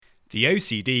The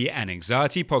OCD and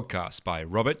Anxiety Podcast by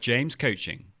Robert James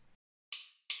Coaching.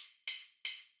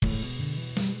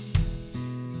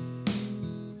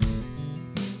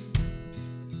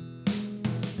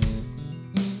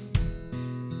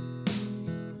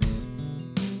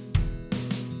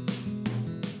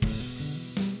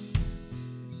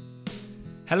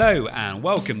 Hello and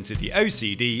welcome to the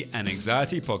OCD and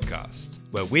Anxiety Podcast,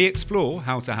 where we explore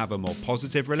how to have a more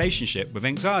positive relationship with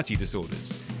anxiety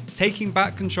disorders, taking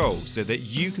back control so that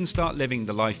you can start living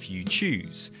the life you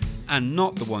choose and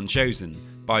not the one chosen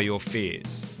by your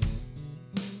fears.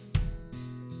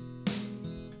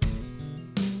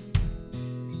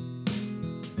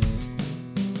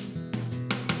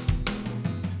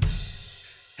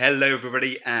 Hello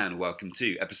everybody and welcome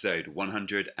to episode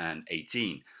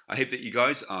 118. I hope that you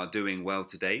guys are doing well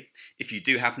today. If you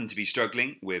do happen to be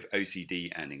struggling with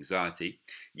OCD and anxiety,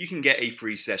 you can get a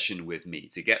free session with me.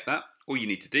 To get that, all you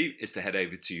need to do is to head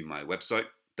over to my website,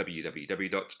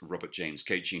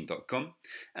 www.robertjamescoaching.com,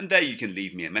 and there you can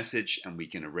leave me a message and we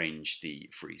can arrange the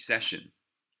free session.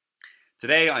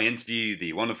 Today I interview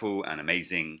the wonderful and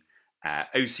amazing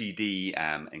OCD,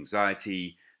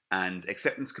 anxiety and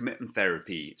acceptance commitment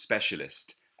therapy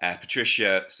specialist,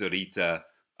 Patricia Zurita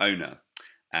owner.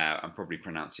 I'm probably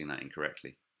pronouncing that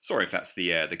incorrectly. Sorry if that's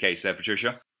the case there,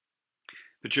 Patricia.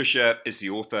 Patricia is the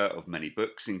author of many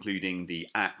books, including the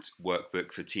ACT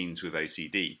workbook for teens with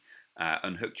OCD,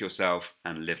 Unhook Yourself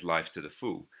and Live Life to the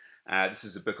Full. This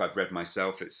is a book I've read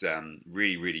myself. It's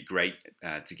really great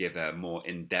to give a more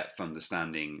in-depth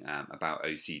understanding about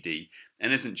OCD,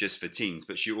 and isn't just for teens,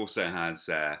 but she also has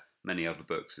many other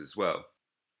books as well.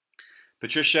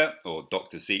 Patricia, or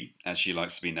Dr. C, as she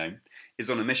likes to be known,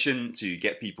 is on a mission to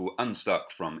get people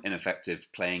unstuck from ineffective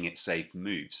playing it safe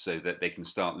moves so that they can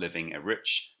start living a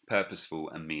rich, purposeful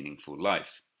and meaningful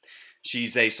life.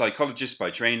 She's a psychologist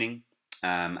by training,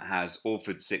 has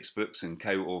authored 6 books and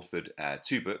co-authored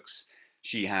 2 books.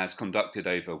 She has conducted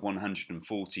over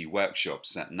 140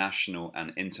 workshops at national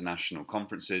and international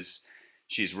conferences.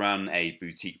 She's run a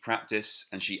boutique practice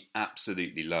and she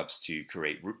absolutely loves to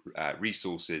create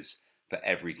resources for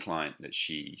every client that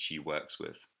she works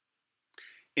with.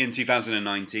 In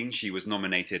 2019, she was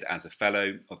nominated as a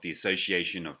Fellow of the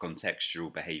Association of Contextual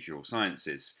Behavioral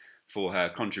Sciences for her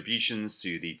contributions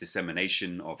to the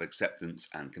dissemination of acceptance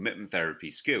and commitment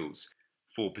therapy skills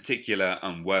for particular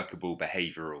unworkable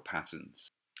behavioral patterns.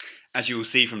 As you will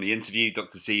see from the interview,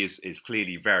 Dr. C is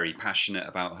clearly very passionate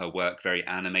about her work, very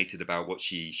animated about what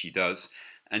she does,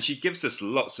 and she gives us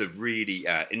lots of really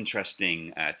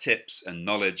interesting tips and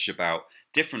knowledge about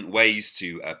different ways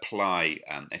to apply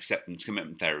acceptance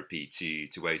commitment therapy to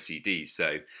OCD.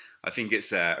 So I think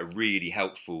it's a really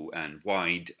helpful and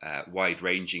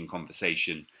wide-ranging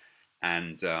conversation,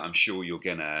 and I'm sure you're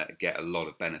going to get a lot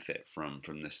of benefit from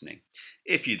listening.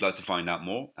 If you'd like to find out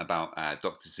more about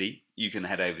Dr. Z, you can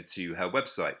head over to her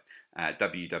website,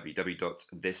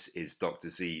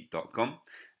 www.thisisdrz.com,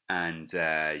 and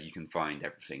you can find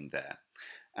everything there.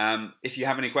 If you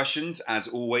have any questions, as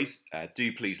always,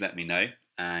 do please let me know,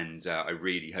 and I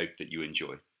really hope that you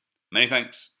enjoy. Many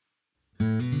thanks.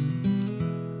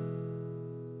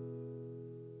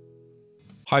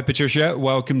 Hi, Patricia.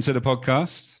 Welcome to the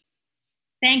podcast.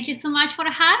 Thank you so much for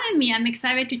having me. I'm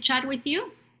excited to chat with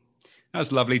you.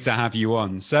 That's lovely to have you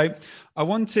on. So I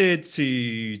wanted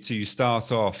to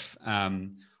start off.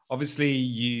 Obviously,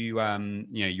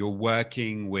 you're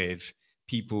working with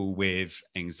people with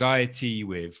anxiety,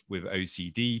 with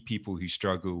OCD, people who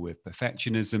struggle with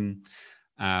perfectionism,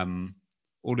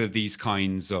 all of these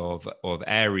kinds of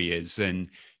areas, and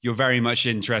you're very much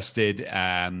interested.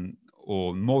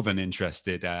 Or more than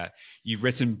interested, you've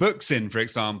written books for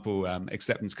example,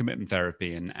 acceptance commitment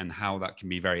therapy and how that can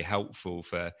be very helpful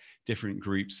for different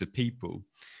groups of people.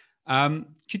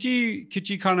 Could you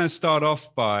kind of start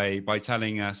off by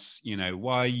telling us,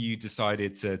 why you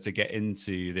decided to get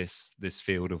into this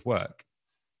field of work?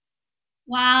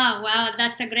 Wow,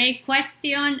 that's a great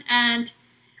question. And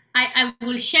I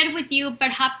will share with you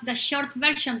perhaps the short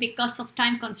version because of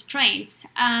time constraints.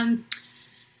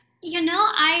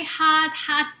 I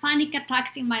had panic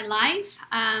attacks in my life.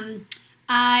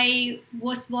 I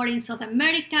was born in South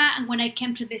America, and when I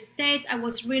came to the States, I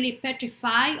was really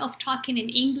petrified of talking in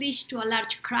English to a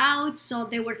large crowd. So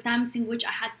there were times in which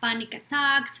I had panic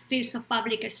attacks, fears of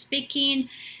public speaking.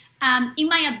 In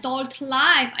my adult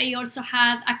life, I also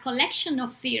had a collection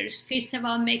of fears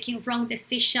about making wrong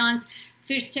decisions,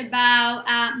 fears about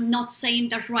not saying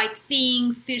the right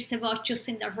thing, fears about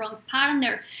choosing the wrong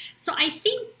partner. So I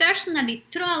think personally,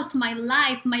 throughout my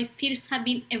life, my fears have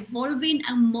been evolving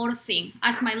and morphing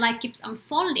as my life keeps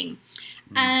unfolding.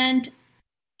 And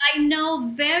I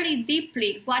know very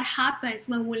deeply what happens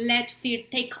when we let fear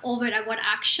take over our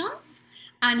actions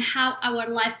and how our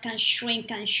life can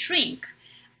shrink and shrink.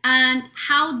 And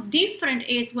how different it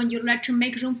is when you let to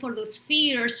make room for those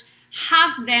fears,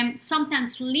 have them,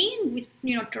 sometimes lean with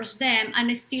towards them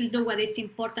and still do what is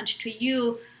important to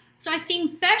you. So I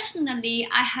think personally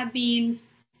I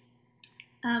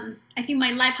think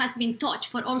my life has been touched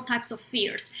for all types of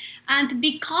fears, and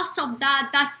because of that,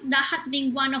 that has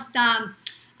been one of the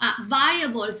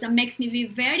variables that makes me be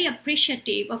very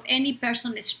appreciative of any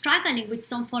person struggling with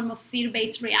some form of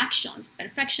fear-based reactions,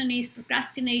 perfectionist,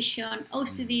 procrastination,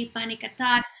 OCD, panic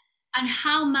attacks, and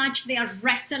how much they are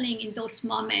wrestling in those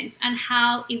moments, and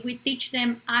how if we teach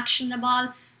them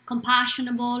actionable,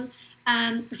 compassionable,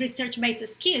 research-based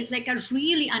skills, they can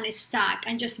really unstuck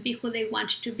and just be who they want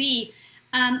to be.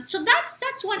 So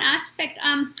that's one aspect.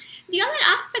 The other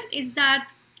aspect is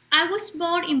that I was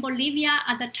born in Bolivia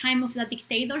at the time of the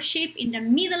dictatorship, in the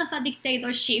middle of a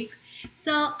dictatorship.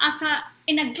 So, as a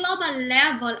in a global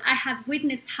level, I have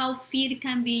witnessed how fear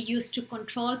can be used to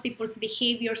control people's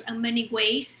behaviors in many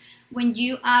ways when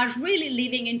you are really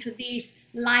living into this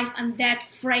life and death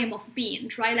frame of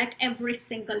being, right? Like every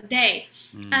single day.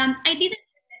 I didn't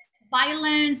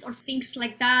violence or things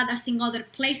like that as in other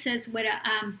places where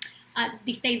a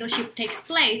dictatorship takes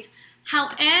place.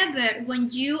 However, when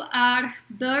you are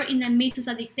there in the midst of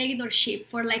a dictatorship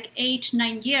for like 8,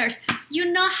 9 years,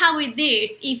 you know how it is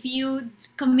if you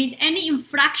commit any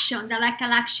infraction that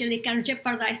actually can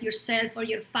jeopardize yourself or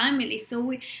your family.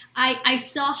 So I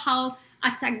saw how,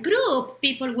 as a group,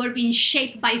 people were being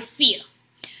shaped by fear.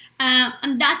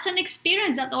 And that's an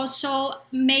experience that also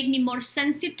made me more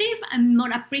sensitive and more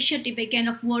appreciative again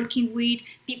of working with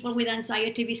people with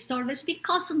anxiety disorders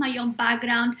because of my own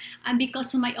background and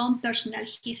because of my own personal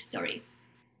history.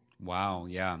 Wow,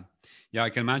 yeah. Yeah, I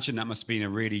can imagine that must have been a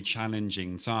really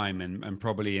challenging time, and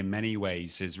probably in many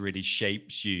ways has really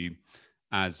shaped you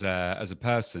as a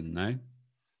person, no?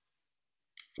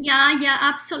 Yeah, yeah,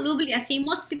 absolutely. I think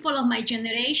most people of my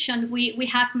generation, we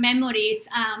have memories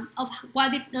of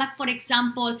what it, like, for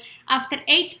example, after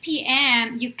 8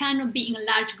 p.m., you cannot be in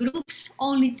large groups.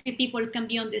 Only 3 people can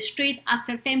be on the street.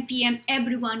 After 10 p.m.,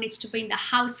 everyone needs to be in the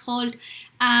household.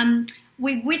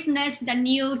 We witness the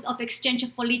news of exchange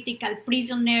of political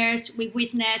prisoners. We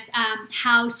witness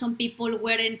how some people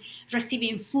weren't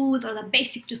receiving food or the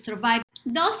basic to survive.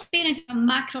 Those experiences on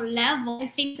macro level, I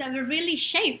think that really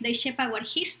they shape our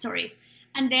history.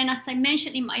 And then, as I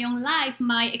mentioned in my own life,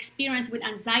 my experience with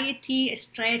anxiety,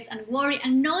 stress, and worry,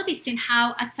 and noticing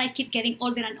how, as I keep getting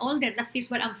older and older, the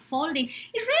fears were unfolding,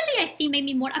 it really, I think, made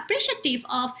me more appreciative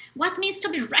of what it means to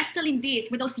be wrestling this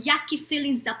with those yucky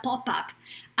feelings that pop up.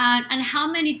 And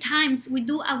how many times we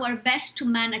do our best to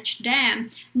manage them,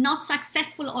 not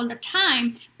successful all the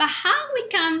time, but how we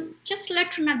can just learn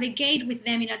to navigate with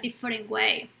them in a different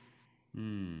way.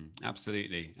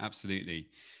 Absolutely, absolutely.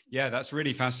 Yeah, that's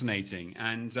really fascinating.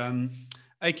 And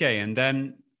okay, and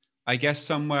then I guess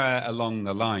somewhere along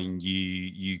the line,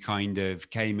 you kind of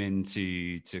came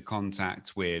into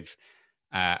contact with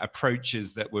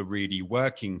approaches that were really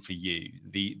working for you.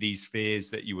 These fears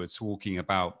that you were talking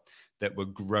about that were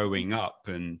growing up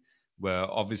and were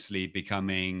obviously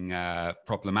becoming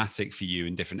problematic for you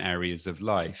in different areas of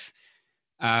life.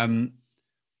 Um,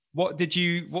 what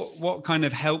kind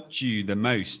of helped you the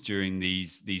most during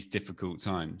these difficult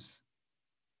times?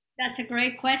 That's a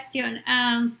great question.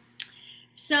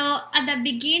 So at the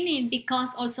beginning, because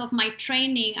also of my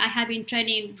training, I have been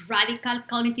training radical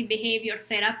cognitive behavior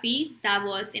therapy. That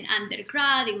was in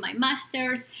undergrad, in my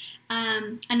master's,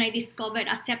 and I discovered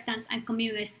acceptance and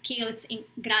community skills in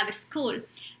grad school.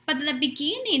 But at the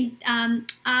beginning,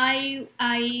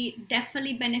 I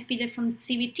definitely benefited from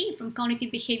CBT, from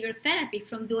cognitive behavior therapy,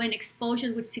 from doing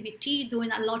exposure with CBT,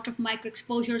 doing a lot of micro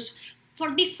exposures for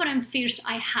different fears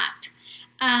I had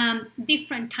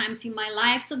different times in my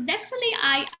life. So definitely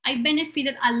I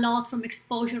benefited a lot from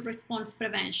exposure response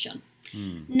prevention.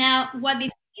 Now, what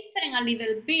is different a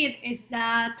little bit is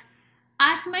that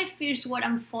as my fears were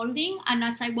unfolding and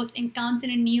as I was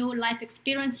encountering new life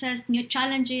experiences, new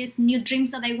challenges, new dreams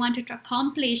that I wanted to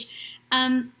accomplish,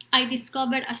 I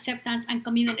discovered acceptance and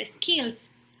community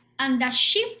skills. And the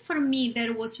shift for me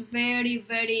there was very,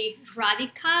 very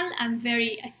radical and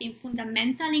very, I think,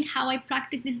 fundamental in how I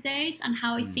practice these days and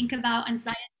how I think about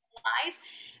anxiety in life.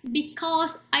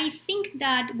 Because I think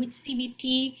that with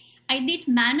CBT, I did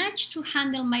manage to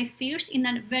handle my fears in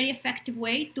a very effective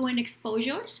way, doing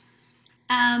exposures.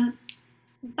 Um,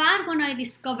 But when I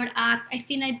discovered ACT, I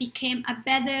think I became a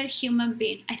better human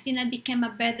being. I think I became a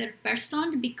better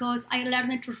person because I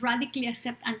learned to radically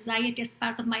accept anxiety as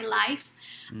part of my life.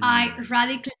 I Mm.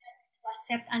 radically learned to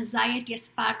accept anxiety as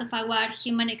part of our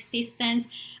human existence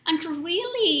and to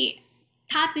really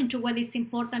tap into what is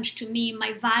important to me,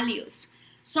 my values.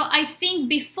 So I think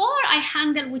before I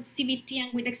handle with CBT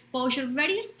and with exposure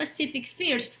very specific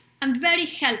fears, I'm very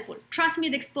helpful. Trust me,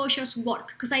 the exposures work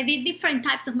because I did different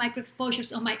types of micro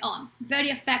exposures on my own. Very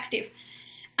effective.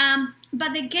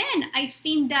 But again, I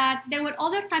think that there were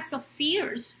other types of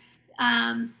fears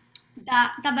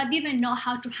that I didn't know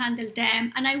how to handle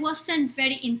them, and I wasn't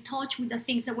very in touch with the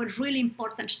things that were really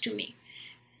important to me.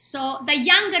 So the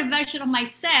younger version of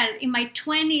myself in my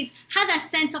 20s had a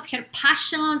sense of her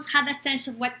passions, had a sense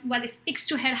of what speaks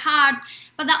to her heart.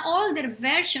 But the older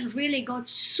version really got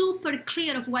super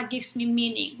clear of what gives me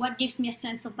meaning, what gives me a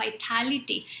sense of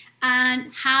vitality,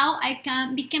 and how I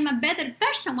can become a better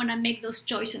person when I make those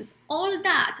choices. All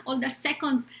that, all the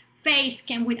second phase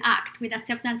came with ACT, with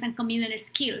acceptance and commitment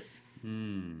skills.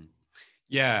 Mm.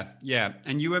 Yeah, yeah.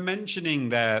 And you were mentioning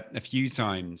there a few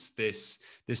times this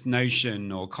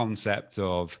notion or concept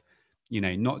of,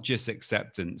 not just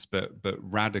acceptance, but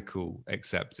radical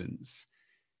acceptance.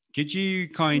 Could you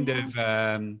kind Yeah. of,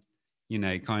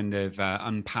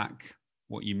 unpack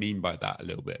what you mean by that a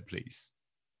little bit, please?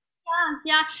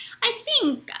 Yeah, I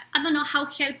think I don't know how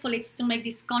helpful it's to make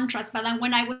this contrast, but then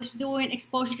when I was doing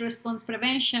exposure response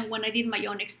prevention, when I did my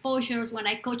own exposures, when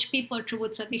I coach people through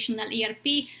traditional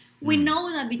ERP, we Mm,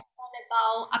 know that it's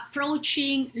all about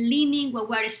approaching, leaning what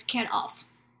we're scared of,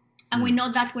 and we mm,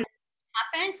 know that's what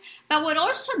happens. But we're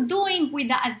also doing with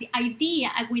the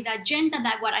idea, with the agenda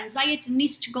that our anxiety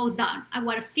needs to go down,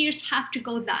 our fears have to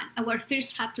go down, our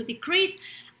fears have to decrease.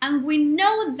 And we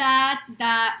know that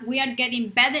we are getting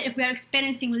better if we are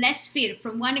experiencing less fear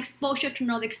from one exposure to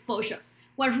another exposure.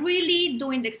 We're really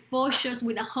doing the exposures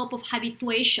with a hope of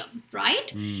habituation,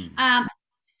 right? mm, Um,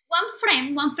 one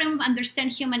frame of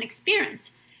understand human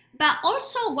experience. But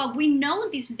also what we know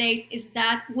these days is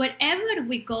that wherever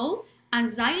we go,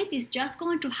 anxiety is just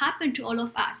going to happen to all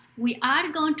of us. We are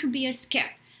going to be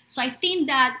scared. So I think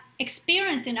that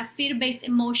experiencing a fear-based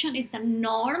emotion is the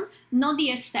norm, not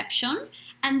the exception.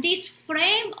 And this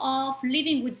frame of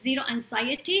living with zero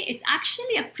anxiety, it's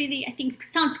actually a pretty, I think,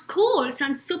 sounds cool,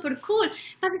 sounds super cool,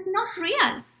 but it's not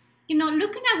real.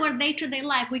 Looking at our day-to-day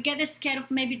life, we get scared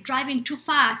of maybe driving too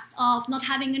fast, of not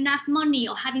having enough money,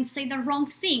 or having said the wrong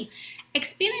thing.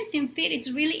 Experiencing fear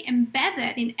is really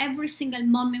embedded in every single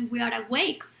moment we are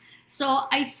awake. So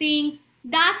I think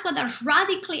that's what are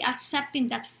radically accepting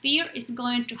that fear is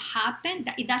going to happen.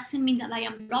 That it doesn't mean that I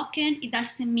am broken. It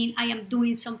doesn't mean I am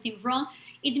doing something wrong.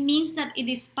 It means that it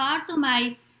is part of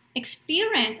my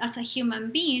experience as a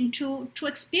human being to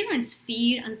experience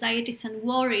fear, anxieties, and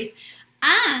worries,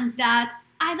 and that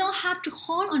I don't have to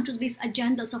hold on to these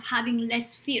agendas of having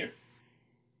less fear.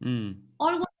 mm.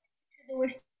 All what I need to do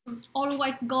is to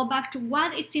always go back to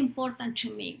what is important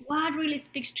to me, what really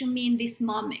speaks to me in this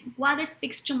moment, what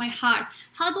speaks to my heart,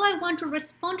 how do I want to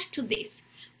respond to this.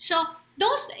 So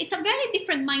those it's a very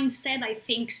different mindset, I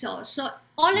think. So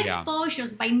all Yeah,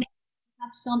 exposures by nature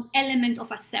have some element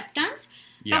of acceptance,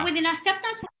 but yeah. within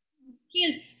acceptance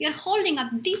skills, you're holding a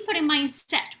different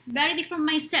mindset, very different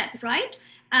mindset, right?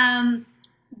 Um,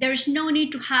 there's no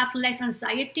need to have less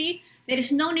anxiety. There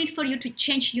is no need for you to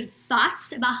change your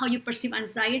thoughts about how you perceive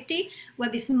anxiety.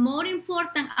 What is more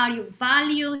important are your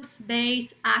values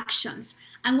based actions.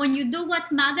 And when you do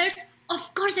what matters,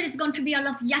 of course, there is going to be a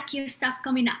lot of yucky stuff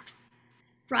coming up,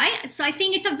 right? So I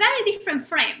think it's a very different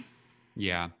frame.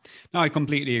 Yeah. No, I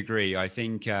completely agree. I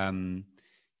think,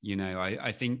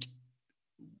 I think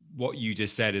what you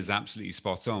just said is absolutely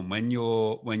spot on. When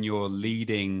you're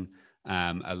leading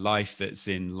a life that's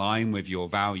in line with your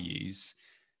values,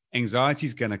 anxiety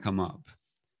is going to come up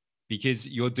because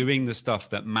you're doing the stuff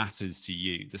that matters to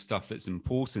you, the stuff that's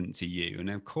important to you. And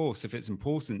of course, if it's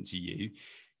important to you,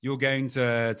 you're going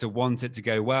to want it to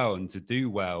go well and to do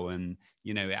well, and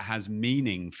it has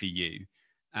meaning for you.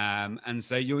 And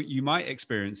so you might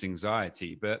experience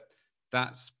anxiety, but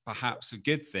that's perhaps a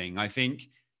good thing. I think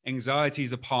anxiety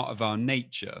is a part of our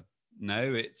nature.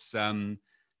 No, it's and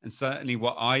certainly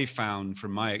what I found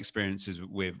from my experiences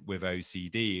with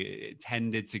OCD, it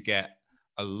tended to get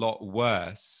a lot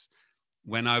worse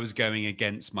when I was going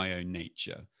against my own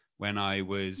nature, when I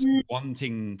was Mm.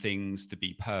 wanting things to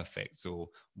be perfect or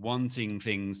wanting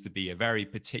things to be a very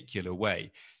particular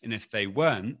way. And if they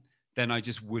weren't, then I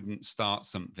just wouldn't start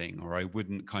something, or I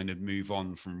wouldn't kind of move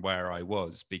on from where I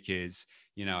was because,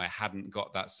 I hadn't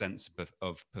got that sense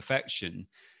of perfection.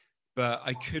 but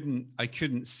I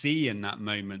couldn't see in that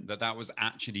moment that that was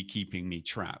actually keeping me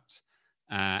trapped,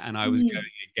 and I was going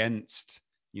against,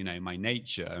 my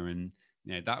nature, and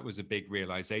that was a big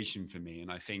realization for me,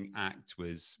 and I think ACT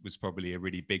was probably a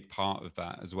really big part of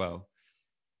that as well.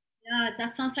 Yeah,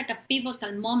 that sounds like a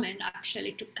pivotal moment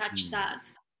actually to catch Mm. that.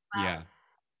 Wow. Yeah,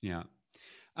 yeah.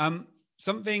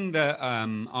 Something that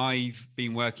I've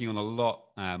been working on a lot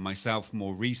myself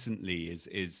more recently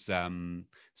is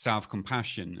self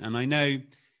compassion, and I know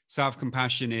self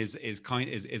compassion is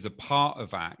a part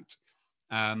of ACT.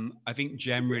 I think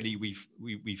generally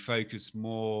we focus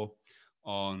more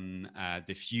on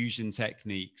diffusion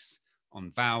techniques,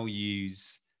 on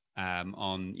values,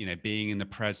 on being in the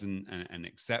present and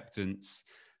acceptance,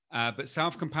 but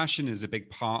self compassion is a big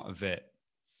part of it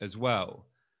as well.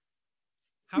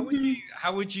 How would you Mhm.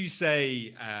 how would you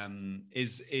say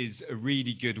is a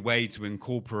really good way to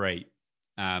incorporate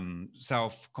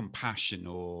self compassion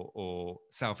or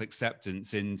self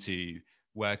acceptance into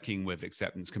working with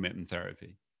acceptance commitment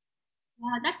therapy?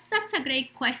 Yeah, that's a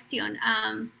great question.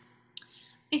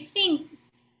 I think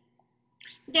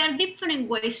there are different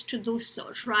ways to do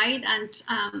so, right? And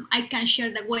I can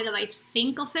share the way that I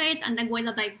think of it, and the way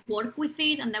that I work with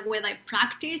it, and the way that I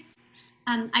practice.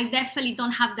 I definitely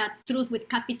don't have that truth with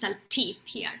capital T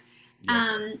here. Yeah.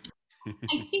 Um,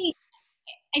 I think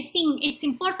I think it's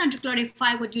important to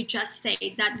clarify what you just said,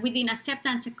 that within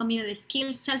acceptance and community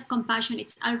skills, self-compassion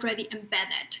is already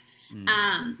embedded.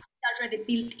 Mm, It's already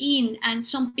built in. And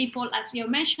some people, as you're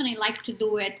mentioning, like to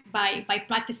do it by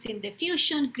practicing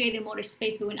diffusion, creating more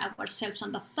space between ourselves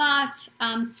and the thoughts.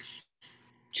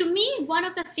 To me, one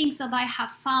of the things that I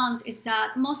have found is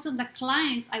that most of the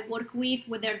clients I work with,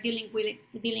 when they're dealing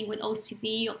with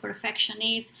OCD or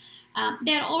perfectionists,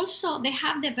 they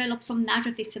have developed some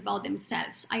narratives about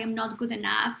themselves. I am not good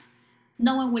enough.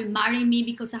 No one will marry me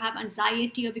because I have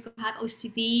anxiety or because I have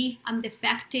OCD. I'm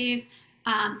defective.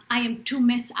 I am too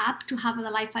messed up to have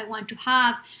the life I want to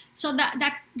have. So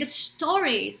that the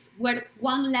stories were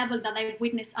one level that I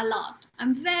witnessed a lot.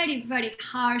 I'm very, very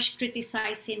harsh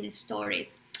criticizing the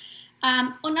stories.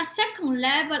 On a second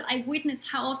level, I witnessed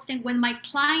how often when my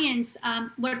clients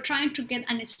were trying to get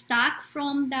unstuck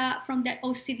from the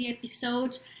OCD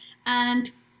episodes,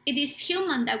 and it is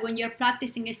human that when you're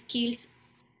practicing skills,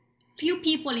 few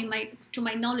people to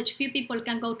my knowledge, few people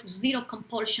can go to zero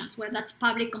compulsions, whether that's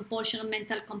public compulsion or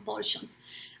mental compulsions.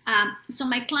 So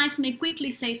my clients may quickly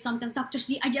say sometimes, Dr.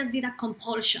 Z, I just did a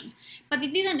compulsion, but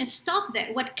it didn't stop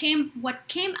there. What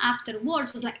came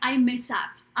afterwards was like, I mess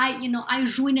up. I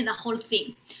ruined the whole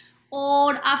thing.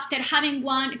 Or after having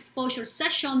one exposure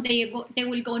session, they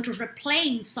will go into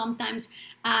replaying sometimes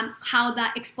how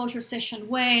that exposure session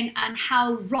went and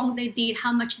how wrong they did,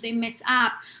 how much they messed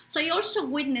up. So I also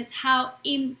witnessed how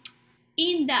in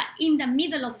the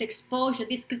middle of the exposure,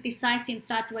 these criticizing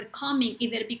thoughts were coming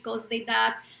either because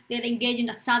they're engaged in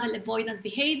a subtle avoidant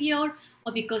behavior,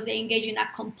 or because they engage in a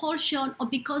compulsion, or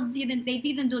because they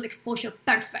didn't do the exposure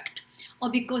perfect, or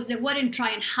because they weren't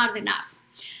trying hard enough.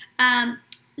 Um,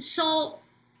 so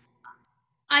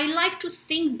I like to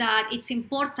think that it's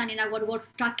important in our work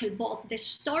to tackle both the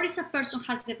stories a person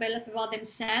has developed about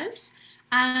themselves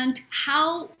and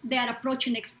how they are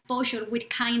approaching exposure with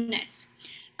kindness.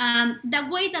 The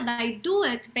way that I do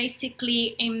it,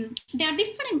 basically, there are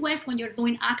different ways when you're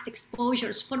doing ACT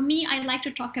exposures. For me, I like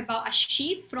to talk about a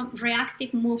shift from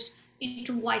reactive moves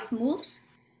into wise moves.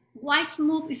 Wise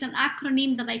move is an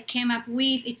acronym that I came up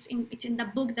with. It's in the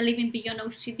book, The Living Beyond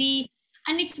OCD.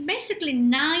 And it's basically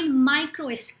 9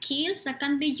 micro skills that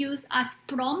can be used as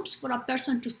prompts for a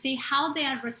person to see how they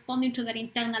are responding to their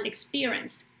internal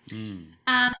experience. mm,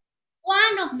 Um,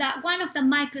 one of the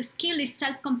micro skills is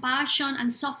self-compassion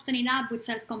and softening up with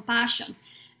self-compassion.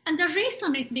 And the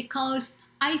reason is because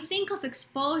I think of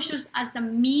exposures as the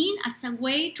mean, as a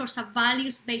way towards a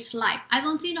values-based life. I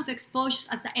don't think of exposures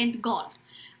as the end goal.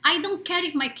 I don't care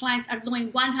if my clients are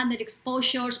doing 100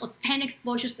 exposures or 10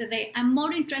 exposures a day. I'm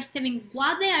more interested in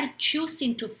what they are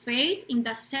choosing to face in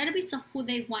the service of who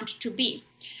they want to be.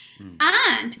 mm.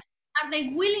 And are they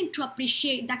willing to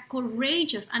appreciate the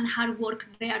courageous and hard work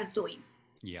they are doing?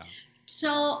 Yeah.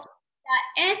 So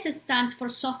the S stands for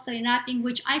softening up, in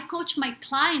which I coach my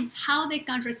clients how they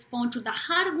can respond to the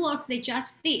hard work they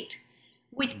just did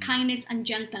with Mm, kindness and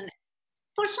gentleness.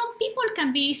 For some people, it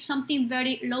can be something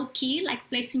very low key, like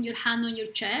placing your hand on your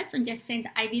chest and just saying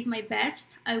that I did my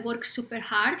best, I worked super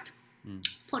hard. mm,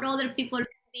 For other people, it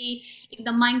can be, if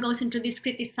the mind goes into this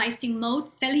criticizing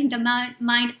mode, telling the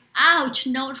mind, ouch,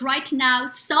 no, right now,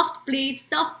 soft please,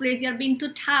 you're being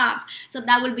too tough. So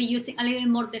that will be using a little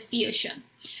more diffusion.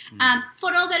 mm,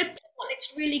 For other people,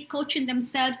 it's really coaching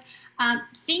themselves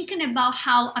thinking about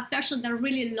how a person that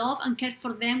really love and care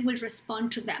for them will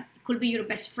respond to them. It could be your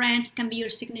best friend, can be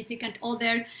your significant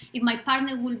other. If my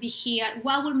partner will be here,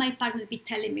 what will my partner be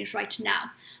telling me right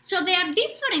now? So there are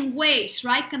different ways,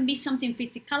 right? Can be something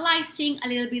physicalizing, a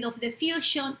little bit of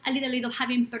diffusion, a little bit of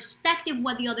having perspective,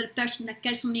 what the other person that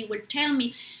cares for me will tell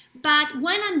me. But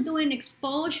when I'm doing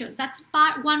exposure, that's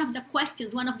one of the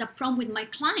questions, one of the prompts with my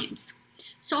clients.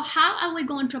 So how are we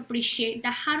going to appreciate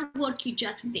the hard work you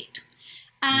just did?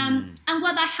 And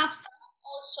what I have found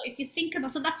also, if you think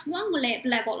about, so that's one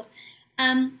level.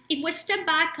 If we step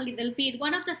back a little bit,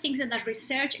 one of the things that the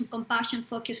research and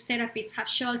compassion-focused therapists have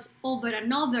shown over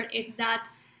and over is that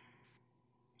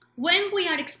when we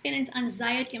are experiencing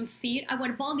anxiety and fear, our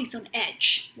body's on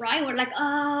edge, right? We're like,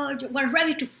 oh, we're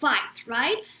ready to fight,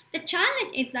 right? The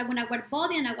challenge is that when our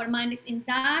body and our mind is in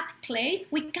that place,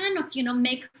 we cannot,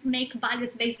 make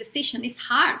values-based decisions. It's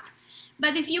hard.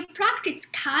 But if you practice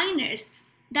kindness,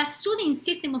 that soothing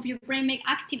system of your brain may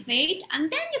activate,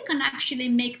 and then you can actually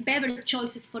make better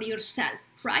choices for yourself,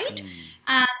 right?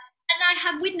 And I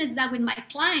have witnessed that with my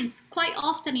clients quite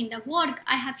often in the work.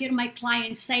 I have heard my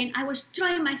clients saying, I was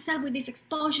trying myself with these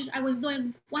exposures. I was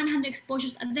doing 100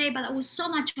 exposures a day, but I was so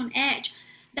much on edge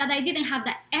that I didn't have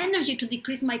the energy to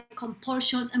decrease my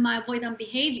compulsions and my avoidant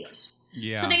behaviors.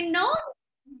 Yeah. So they know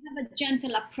have a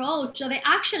gentle approach, so they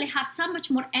actually have so much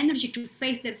more energy to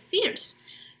face their fears.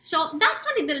 So that's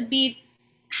a little bit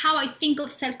how I think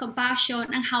of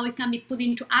self-compassion and how it can be put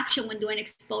into action when doing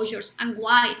exposures and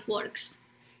why it works.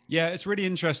 Yeah, it's really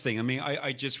interesting. I mean,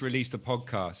 I just released a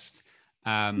podcast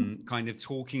kind of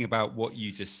talking about what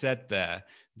you just said there,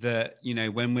 that,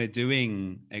 when we're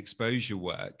doing exposure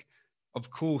work, of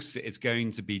course, it's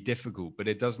going to be difficult, but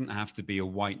it doesn't have to be a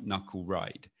white knuckle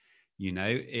ride. You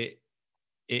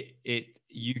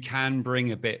can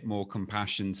bring a bit more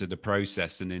compassion to the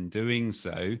process. And in doing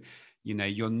so,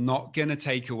 you're not going to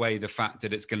take away the fact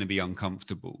that it's going to be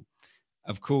uncomfortable.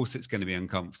 Of course, it's going to be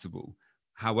uncomfortable.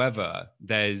 However,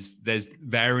 there's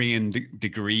varying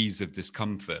degrees of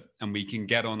discomfort, and we can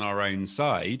get on our own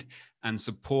side and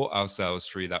support ourselves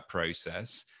through that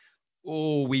process,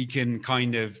 or we can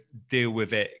kind of deal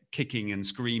with it kicking and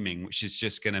screaming, which is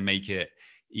just going to make it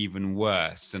even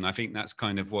worse. And I think that's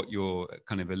kind of what you're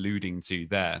kind of alluding to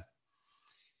there.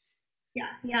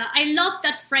 Yeah. I love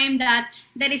that frame, that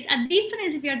there is a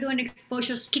difference if you're doing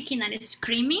exposures kicking and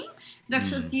screaming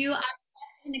versus you are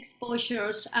in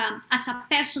exposures as a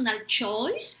personal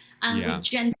choice and with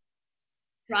gender,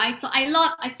 right? So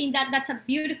I think that that's a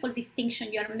beautiful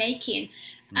distinction you're making.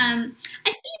 I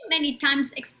think many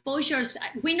times exposures,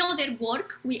 we know their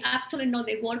work. We absolutely know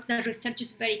their work. The research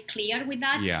is very clear with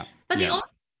that. But they also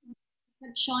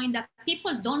showing that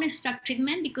people don't start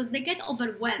treatment because they get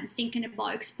overwhelmed thinking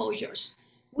about exposures.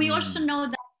 We also know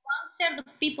that 1/3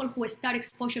 of people who start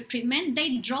exposure treatment,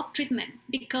 they drop treatment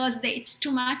because it's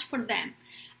too much for them.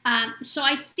 So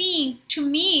I think, to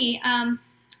me,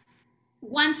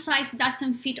 one size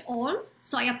doesn't fit all.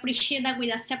 So I appreciate that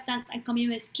with acceptance and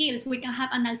commitment skills, we can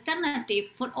have an alternative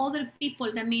for other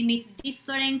people that may need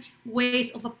different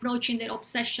ways of approaching their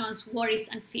obsessions, worries,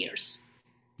 and fears.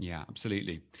 Yeah,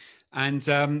 absolutely. And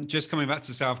just coming back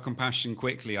to self-compassion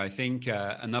quickly, I think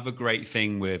another great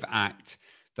thing with ACT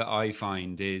that I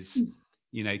find is,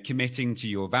 committing to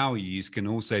your values can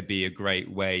also be a great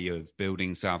way of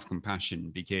building self-compassion,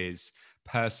 because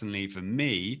personally for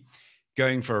me,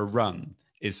 going for a run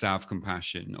is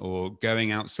self-compassion, or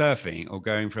going out surfing, or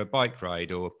going for a bike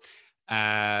ride, or,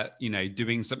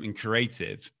 doing something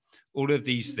creative. All of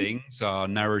these things are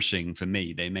nourishing for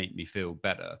me. They make me feel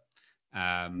better.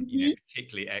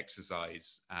 Particularly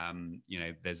exercise.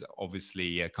 There's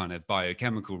obviously a kind of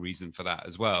biochemical reason for that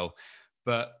as well.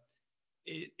 But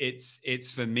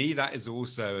it's for me, that is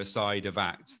also a side of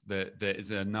ACT that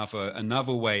is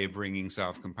another way of bringing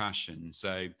self-compassion.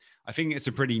 So I think it's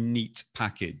a pretty neat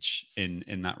package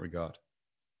in that regard.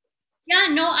 Yeah,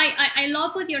 no, I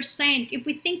love what you're saying. If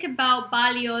we think about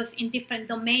values in different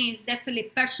domains,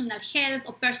 definitely personal health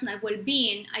or personal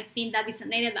well-being, I think that is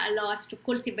an area that allows us to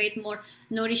cultivate more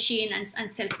nourishing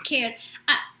and self-care.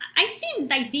 I think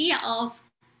the idea of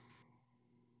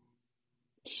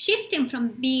shifting from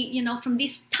being, from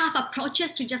these tough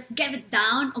approaches to just get it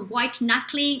down, or white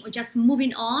knuckling, or just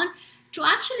moving on, to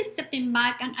actually stepping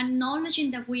back and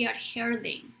acknowledging that we are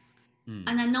hurting,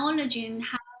 and acknowledging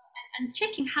how and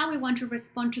checking how we want to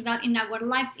respond to that in our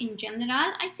lives in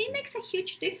general, I think makes a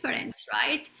huge difference,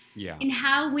 right? Yeah. In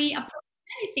how we approach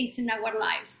many things in our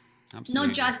life. Absolutely.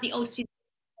 Not just the OCD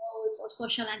episodes or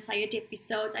social anxiety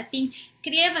episodes. I think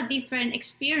create a different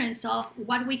experience of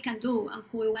what we can do and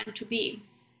who we want to be.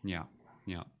 Yeah.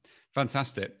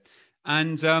 Fantastic.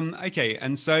 And okay,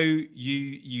 and so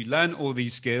you learn all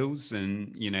these skills,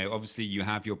 and obviously you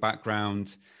have your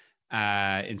background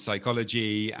in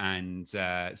psychology and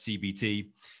CBT,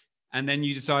 and then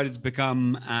you decided to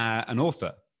become an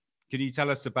author. Can you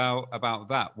tell us about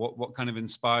that? What kind of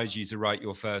inspired you to write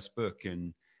your first book?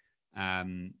 And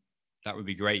that would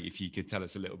be great if you could tell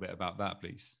us a little bit about that,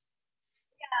 please.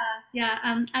 Yeah,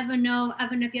 I don't know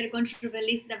if you're going to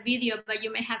release the video, but you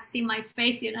may have seen my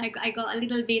face. I got a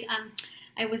little bit.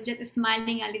 I was just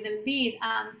smiling a little bit.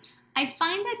 I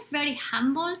find it very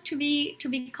humble to be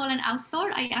called an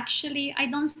author. I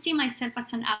don't see myself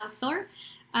as an author.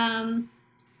 Um,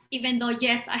 Even though,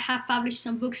 yes, I have published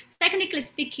some books, technically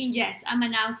speaking, yes, I'm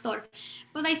an author.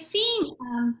 But I think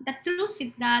the truth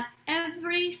is that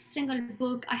every single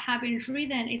book I haven't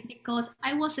written is because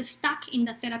I was stuck in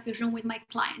the therapy room with my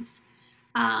clients.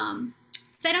 Um,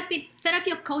 therapy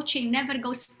or coaching never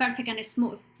goes perfect and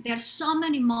smooth. There are so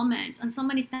many moments and so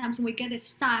many times we get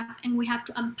stuck and we have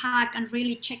to unpack and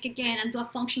really check again and do a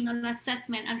functional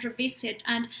assessment and revisit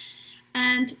and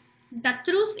the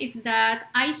truth is that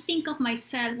I think of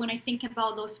myself when I think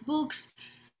about those books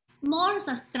more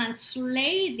as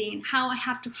translating how I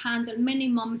have to handle many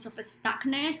moments of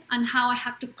stuckness and how I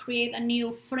have to create a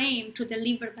new frame to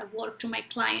deliver the work to my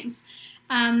clients.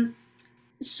 Um,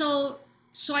 so,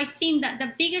 so I think that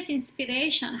the biggest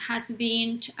inspiration has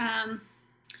been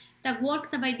the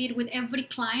work that I did with every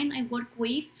client I work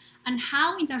with, and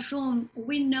how in the room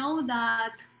we know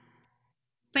that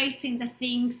facing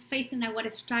our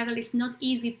struggle is not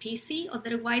easy peasy,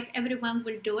 otherwise everyone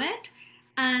will do it.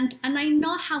 And I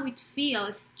know how it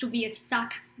feels to be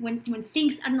stuck when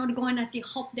things are not going as you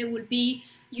hope they will be.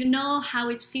 You know how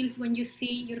it feels when you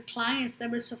see your clients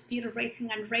levels of fear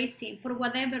racing and racing for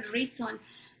whatever reason.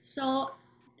 So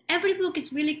every book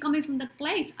is really coming from that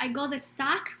place. I got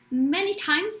stuck many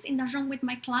times in the room with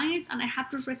my clients, and I have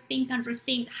to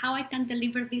rethink how I can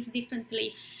deliver this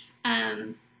differently.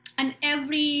 Um, and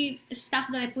every stuff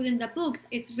that I put in the books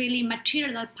is really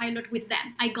material that I pilot with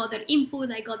them. I got their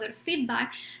input, I got their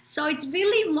feedback. So it's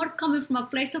really more coming from a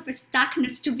place of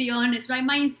stuckness, to be honest, right?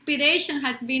 My inspiration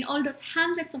has been all those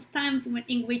hundreds of times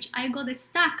in which I got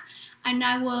stuck and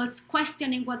I was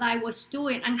questioning what I was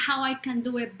doing and how I can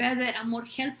do it better and more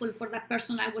helpful for the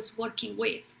person I was working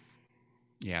with.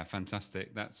 Yeah,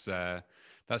 fantastic. That's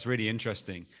really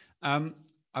interesting.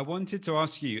 I wanted to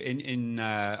ask you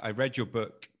I read your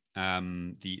book,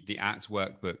 the ACT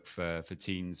workbook for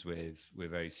teens with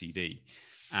OCD,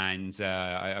 and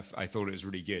I thought it was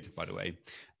really good. By the way,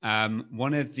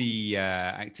 one of the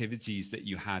activities that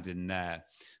you had in there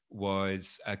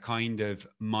was a kind of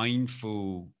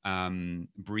mindful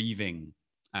breathing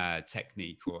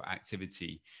technique or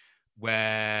activity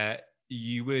where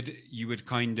you would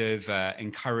kind of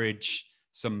encourage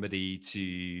somebody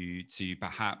to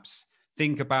perhaps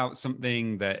think about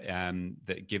something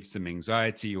that gives them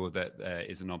anxiety or that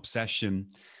is an obsession,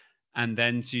 and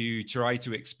then to try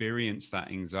to experience that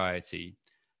anxiety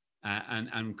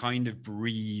and kind of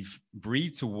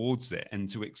breathe towards it and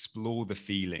to explore the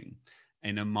feeling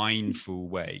in a mindful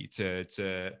way,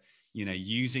 to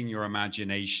using your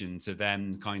imagination to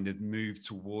then kind of move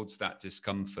towards that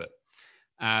discomfort.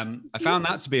 I found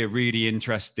that to be a really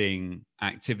interesting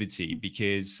activity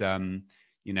because,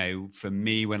 for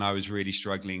me, when I was really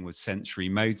struggling with sensory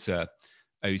motor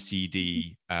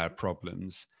OCD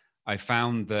problems, I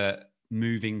found that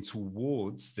moving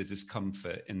towards the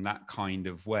discomfort in that kind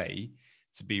of way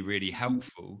to be really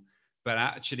helpful. But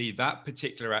actually, that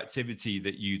particular activity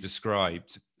that you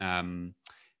described,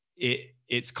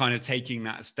 it's kind of taking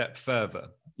that a step further,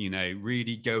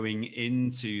 really going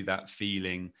into that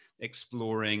feeling,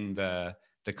 exploring the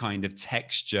kind of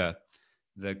texture,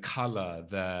 the color,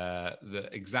 the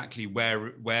exactly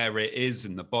where it is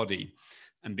in the body,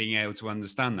 and being able to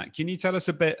understand that. Can you tell us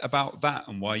a bit about that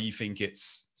and why you think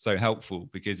it's so helpful?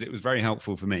 Because it was very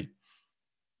helpful for me.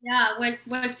 Yeah,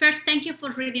 well, first, thank you for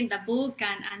reading the book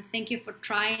and thank you for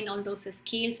trying all those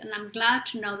skills. And I'm glad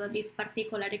to know that this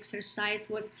particular exercise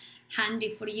was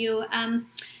handy for you.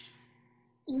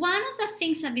 One of the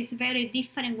things that is very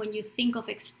different when you think of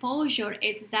exposure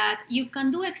is that you can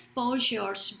do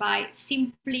exposures by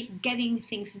simply getting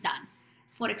things done.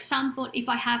 For example, if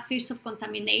I have fears of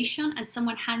contamination and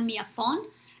someone hand me a phone,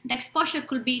 the exposure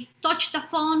could be touch the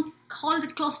phone, hold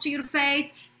it close to your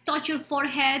face, touch your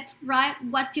forehead, right?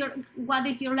 What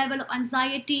is your level of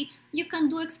anxiety? You can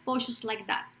do exposures like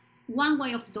that. One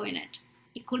way of doing it.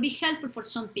 It could be helpful for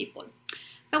some people.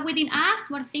 But within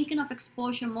ACT, we're thinking of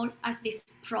exposure more as this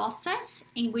process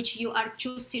in which you are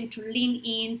choosing to lean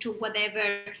into whatever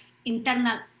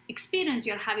internal experience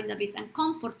you're having that is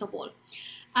uncomfortable.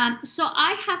 So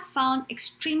I have found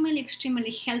extremely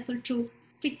helpful to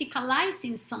physicalize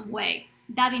in some way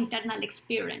that internal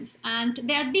experience. And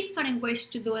there are different ways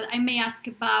to do it. I may ask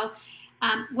about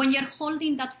when you're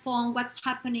holding that phone, what's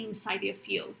happening inside of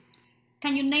you?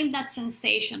 Can you name that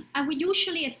sensation? I would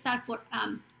usually start for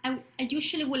I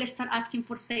usually will start asking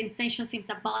for sensations in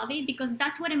the body, because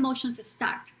that's where emotions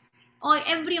start. Or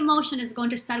every emotion is going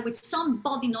to start with some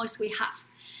body noise we have.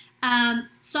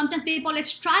 Sometimes people are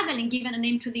struggling giving a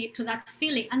name to that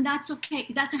feeling, and that's okay.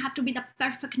 It doesn't have to be the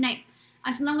perfect name,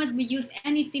 as long as we use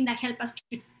anything that helps us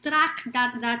to track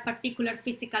that particular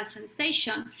physical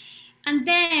sensation. And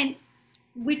then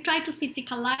we try to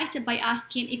physicalize it by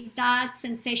asking if that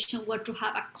sensation were to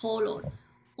have a color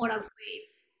or a wave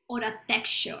or a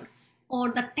texture or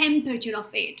the temperature of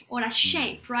it or a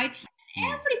shape, right?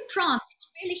 Every prompt is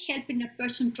really helping the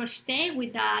person to stay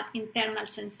with that internal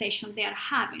sensation they are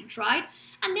having, right?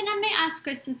 And then I may ask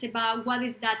questions about what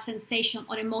is that sensation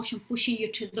or emotion pushing you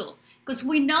to do. Because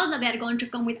we know that they're going to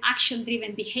come with action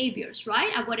driven behaviors,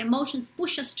 right? Our emotions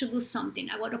push us to do something,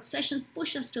 our obsessions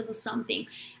push us to do something.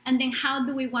 And then how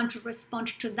do we want to respond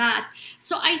to that?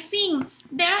 So I think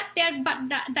but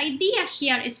the idea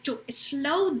here is to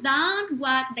slow down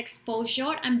what the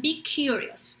exposure and be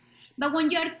curious. But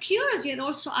when you're curious, you're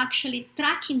also actually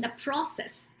tracking the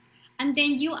process. And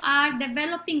then you are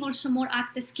developing also more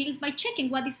active skills by checking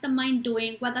what is the mind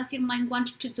doing, what does your mind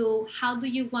want to do, how do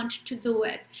you want to do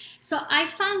it. So I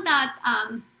found that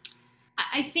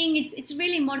I think it's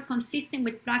really more consistent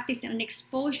with practice and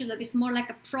exposure that is more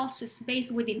like a process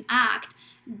based within ACT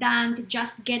than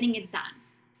just getting it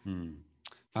done.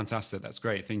 Fantastic. That's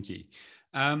great. Thank you.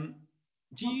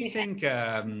 Do you Okay. think,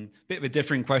 bit of a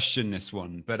different question, this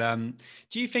one, but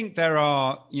do you think there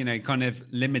are, kind of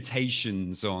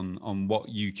limitations on what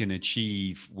you can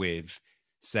achieve with,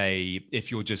 say,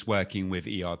 if you're just working with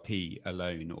ERP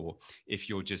alone, or if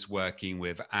you're just working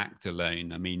with ACT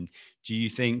alone? I mean, do you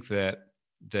think that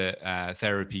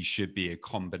therapy should be a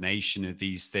combination of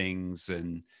these things?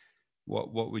 And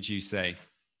what would you say?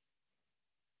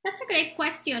 That's a great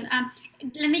question.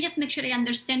 Let me just make sure I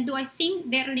understand. Do I think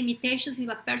there are limitations if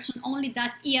a person only does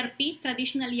ERP,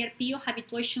 traditional ERP or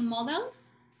habituation model?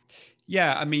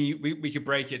 Yeah, I mean, we could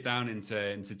break it down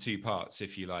into two parts,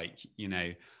 if you like.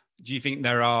 Do you think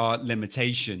there are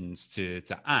limitations to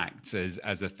ACT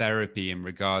as a therapy in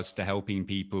regards to helping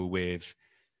people with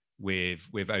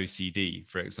OCD,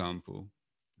 for example?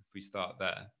 If we start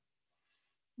there.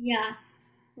 Yeah.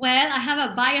 Well, I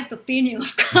have a biased opinion,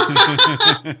 of course.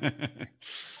 I have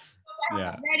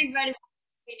Yeah. a very biased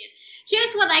opinion.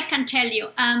 Here's what I can tell you.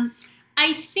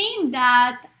 I think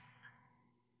that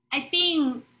I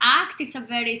think ACT is a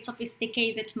very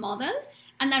sophisticated model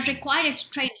and that requires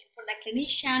training for the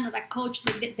clinician or the coach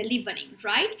delivering,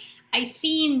 right? I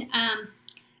think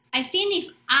I think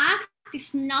if ACT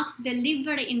is not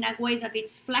delivered in a way that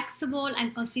it's flexible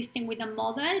and consistent with the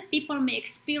model, people may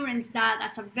experience that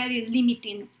as a very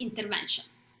limiting intervention,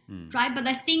 right? But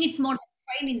I think it's more the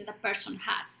training that the person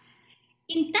has.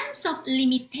 In terms of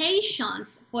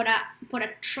limitations for a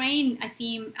trained, I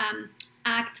think,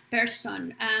 ACT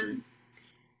person,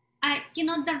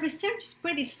 the research is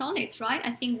pretty solid, right?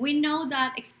 I think we know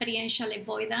that experiential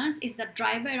avoidance is the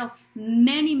driver of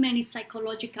many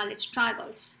psychological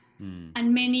struggles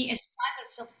and many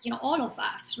struggles of all of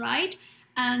us, right?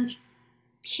 And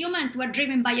humans were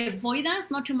driven by avoidance,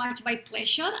 not too much by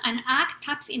pleasure, and ACT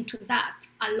taps into that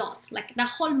a lot. Like the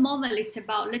whole model is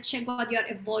about let's check what you're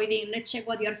avoiding, let's check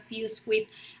what you're fused with,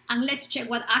 and let's check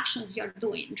what actions you're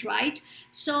doing, right?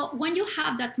 So when you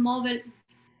have that model,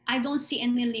 I don't see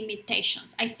any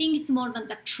limitations. I think it's more than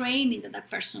the training that the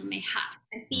person may have.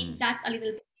 I think that's a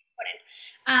little bit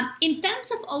different. In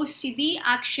terms of OCD,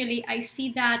 actually, I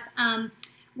see that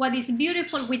what is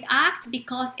beautiful with ACT,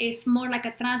 because it's more like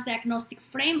a transdiagnostic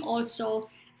frame also,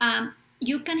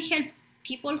 you can help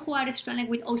people who are struggling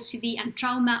with OCD and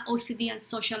trauma, OCD and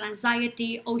social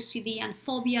anxiety, OCD and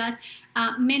phobias.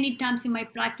 Many times in my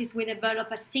practice, we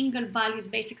develop a single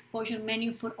values-based exposure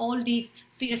menu for all these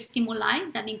fear stimuli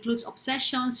that includes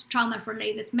obsessions,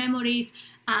 trauma-related memories,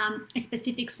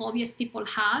 specific phobias people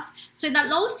have. So it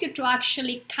allows you to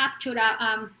actually capture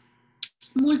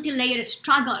multi-layered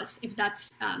struggles, if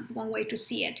that's one way to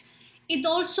see it. It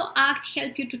also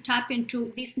help you to tap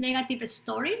into these negative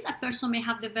stories a person may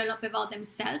have developed about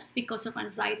themselves because of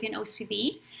anxiety and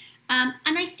OCD. And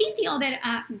I think the other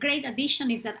great addition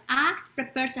is that ACT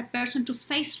prepares a person to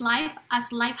face life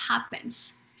as life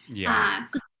happens. Yeah.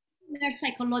 Because learn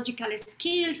psychological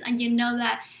skills, and you know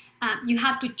that you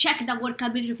have to check the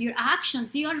workability of your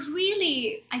actions. You are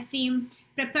really, I think,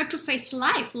 prepare to face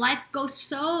life. Life goes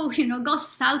goes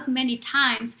south many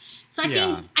times. So I Yeah.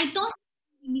 think I don't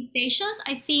have limitations.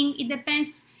 I think it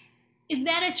depends. If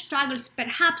there are struggles,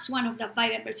 perhaps one of the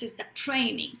variables is the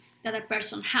training that a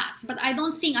person has. But I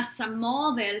don't think as a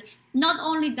model, not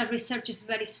only the research is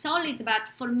very solid, but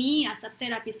for me as a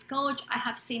therapist coach, I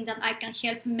have seen that I can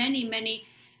help many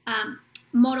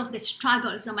more of the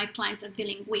struggles that my clients are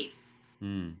dealing with.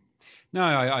 Mm. No,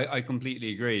 I completely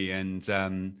agree, and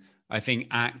I think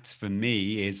ACT for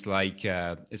me is like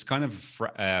it's kind of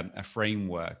a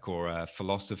framework or a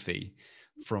philosophy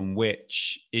from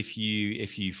which, if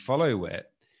you follow it,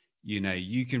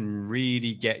 you can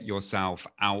really get yourself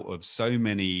out of so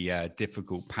many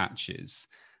difficult patches.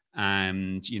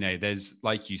 And there's,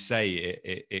 like you say,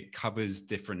 it covers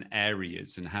different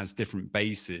areas and has different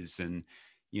bases. And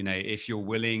if you're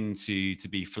willing to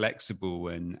be flexible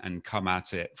and come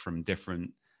at it from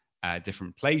different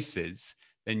places,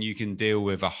 then you can deal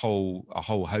with a whole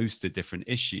host of different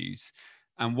issues.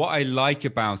 And what I like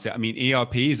about it, I mean,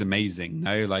 ERP is amazing.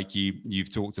 No, like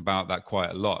you've talked about that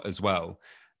quite a lot as well,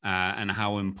 and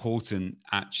how important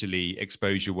actually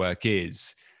exposure work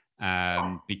is,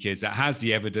 because it has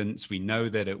the evidence. We know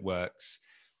that it works.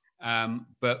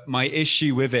 But my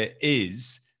issue with it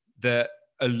is that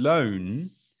alone,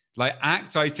 like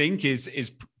ACT, I think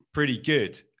is pretty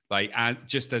good, like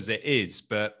just as it is.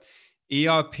 But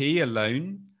ERP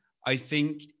alone, I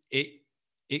think it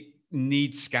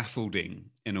needs scaffolding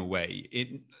in a way.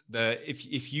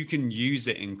 If you can use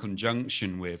it in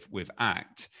conjunction with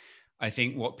ACT, I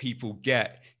think what people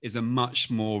get is a much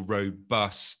more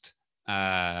robust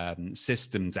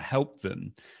system to help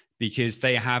them, because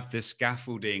they have this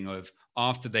scaffolding of,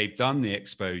 after they've done the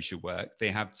exposure work,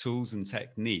 they have tools and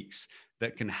techniques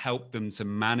that can help them to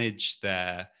manage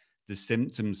the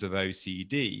symptoms of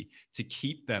OCD to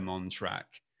keep them on track.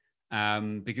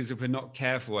 Because if we're not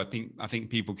careful, I think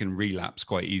people can relapse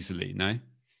quite easily. No.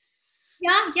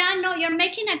 Yeah, no, you're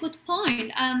making a good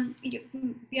point.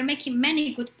 You're making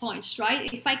many good points,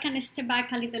 right? If I can step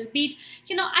back a little bit,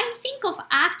 I think of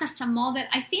ACT as a model.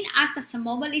 I think ACT as a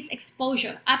model is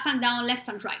exposure, up and down, left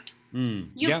and right.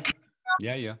 You Yeah. cannot,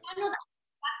 Yeah. cannot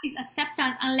practice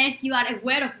acceptance unless you are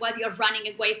aware of what you're running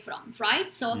away from,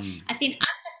 right? So I think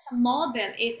ACT as a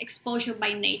model is exposure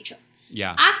by nature.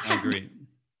 Yeah, ACT I has agree.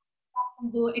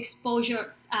 do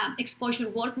exposure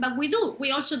work, but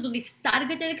we also do these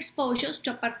targeted exposures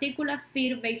to a particular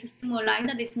fear-based stimuli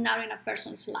that is now in a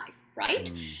person's life, right?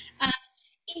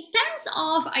 In terms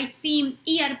of, I think,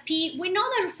 ERP, we know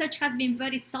the research has been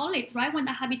very solid, right? When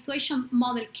the habituation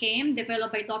model came,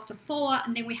 developed by Dr. Foa,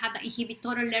 and then we have the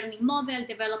inhibitory learning model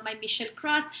developed by Michelle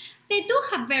Krust, they do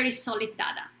have very solid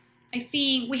data. I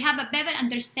think we have a better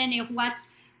understanding of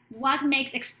what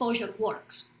makes exposure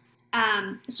works.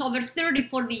 So over 30,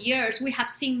 40 years, we have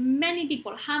seen many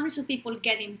people, hundreds of people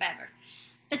getting better.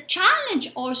 The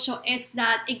challenge also is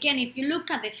that, again, if you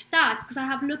look at the stats, because I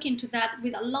have looked into that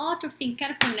with a lot of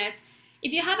carefulness,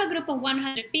 if you have a group of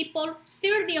 100 people,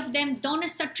 30 of them don't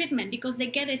start treatment because they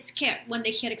get scared when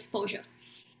they hear exposure.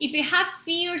 If you have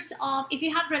if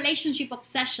you have relationship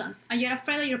obsessions and you're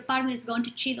afraid that your partner is going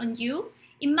to cheat on you,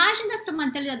 imagine that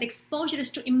someone tells you that the exposure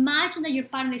is to imagine that your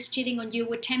partner is cheating on you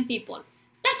with 10 people.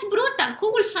 That's brutal.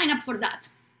 Who will sign up for that?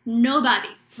 Nobody,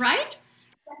 right?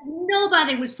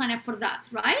 Nobody will sign up for that,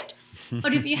 right?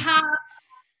 Or if you have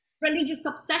religious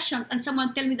obsessions and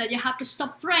someone tell me that you have to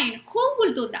stop praying, who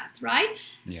will do that, right?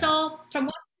 Yeah. So from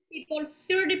 100 people,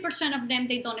 30% of them,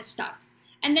 they don't start.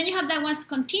 And then you have that ones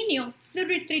continue,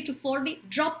 33 to 40,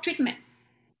 drop treatment.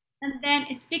 And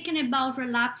then speaking about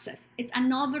relapses, it's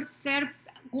another third,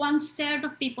 1/3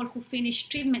 of people who finish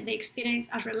treatment, they experience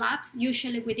a relapse,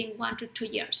 usually within 1 to 2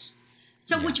 years.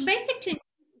 So which basically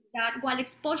means that while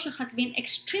exposure has been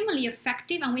extremely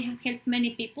effective and we have helped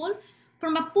many people,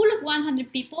 from a pool of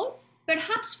 100 people,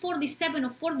 perhaps 47 or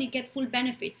 40 get full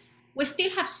benefits. We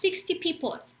still have 60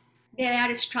 people that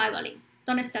are struggling.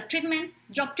 Don't start treatment,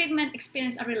 drop treatment,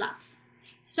 experience a relapse.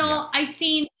 So I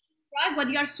think, right, what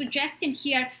you are suggesting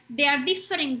here, there are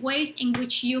different ways in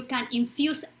which you can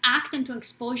infuse ACT into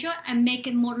exposure and make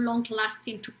it more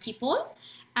long-lasting to people.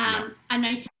 And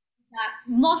I think that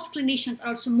most clinicians are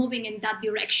also moving in that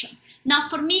direction. Now,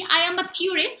 for me, I am a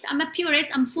purist.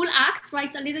 I'm full ACT, right?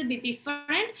 It's a little bit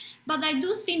different. But I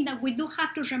do think that we do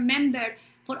have to remember,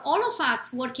 for all of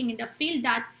us working in the field,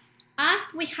 that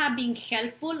as we have been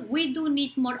helpful, we do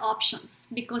need more options.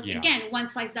 Because again, one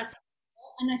size doesn't.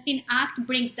 And I think ACT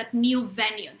brings that new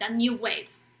venue, that new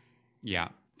wave. Yeah,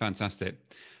 fantastic.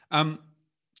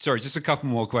 Sorry, just a couple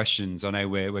more questions. I know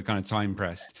we're kind of time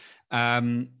pressed.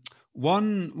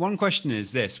 One question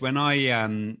is this: when I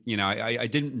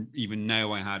didn't even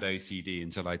know I had OCD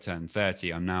until I turned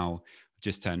 30. I'm now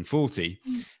just turned 40,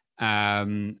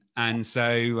 and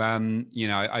so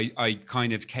I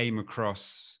kind of came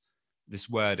across this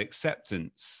word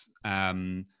acceptance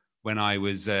when I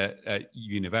was at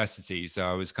university. So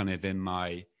I was kind of in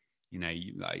my, I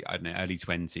don't know, early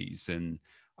 20s, and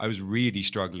I was really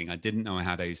struggling. I didn't know I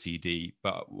had OCD,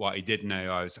 but what I did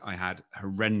know I had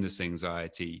horrendous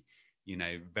anxiety,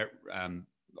 very,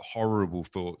 horrible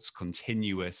thoughts,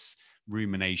 continuous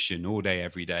rumination all day,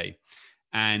 every day.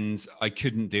 And I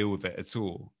couldn't deal with it at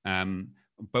all.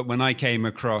 But when I came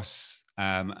across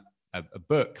a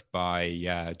book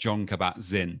by John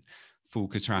Kabat-Zinn, Full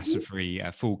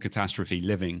Catastrophe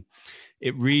Living,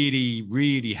 it really,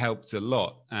 really helped a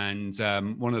lot. And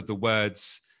one of the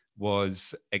words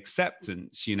was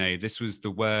acceptance. This was the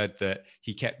word that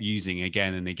he kept using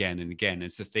again and again and again.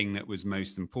 It's the thing that was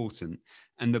most important.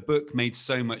 And the book made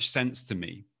so much sense to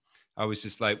me. I was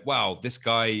just like, wow, this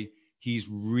guy, he's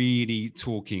really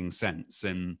talking sense.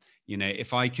 And,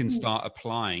 if I can start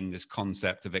applying this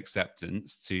concept of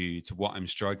acceptance to what I'm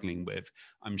struggling with,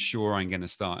 I'm sure I'm going to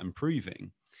start improving.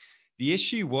 The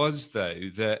issue was, though,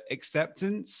 that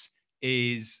acceptance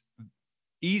is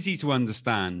easy to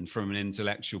understand from an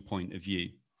intellectual point of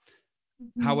view.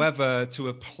 However, to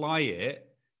apply it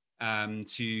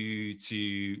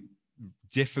to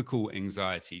difficult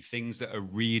anxiety, things that are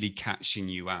really catching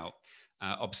you out,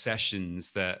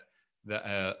 obsessions that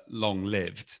are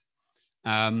long-lived,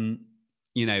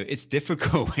 it's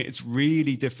difficult. It's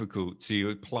really difficult to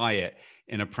apply it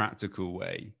in a practical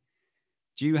way.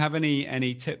 Do you have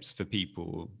any tips for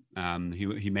people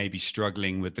who may be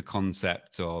struggling with the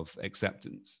concept of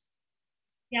acceptance?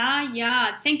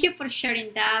 Yeah. Thank you for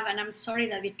sharing that. And I'm sorry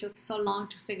that it took so long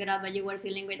to figure out that you were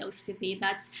dealing with OCD.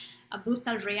 That's a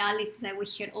brutal reality that we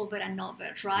hear over and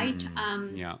over, right?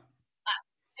 Yeah.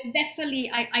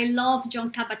 Definitely, I love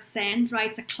John Kabat-Zinn, right?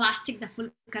 It's a classic, The Full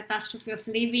Catastrophe of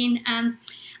Living.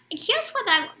 Here's what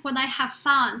I have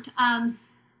found.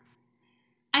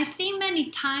 I think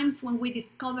many times when we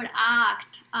discover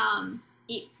ACT,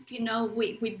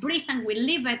 we breathe and we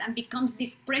live it and becomes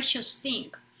this precious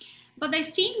thing. But I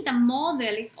think the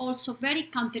model is also very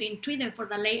counterintuitive for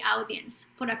the lay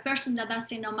audience, for a person that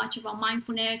doesn't know much about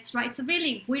mindfulness, right? It's a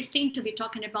really weird thing to be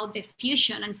talking about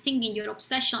diffusion and singing your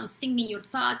obsessions, singing your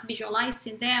thoughts,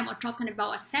 visualizing them, or talking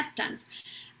about acceptance.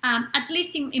 At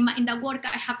least in the work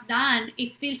I have done,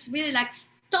 it feels really like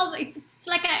it's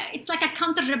like a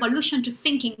counter revolution to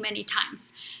thinking many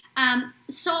times.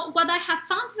 So what I have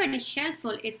found very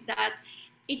helpful is that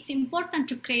it's important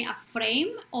to create a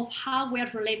frame of how we're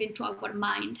relating to our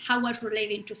mind, how we're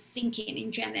relating to thinking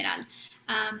in general.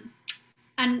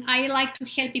 And I like to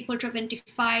help people to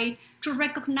identify, to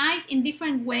recognize in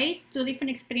different ways, through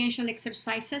different experiential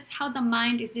exercises, how the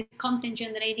mind is this content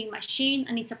generating machine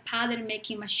and it's a pattern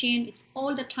making machine. It's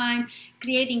all the time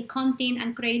creating content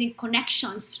and creating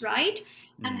connections, right?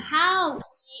 And how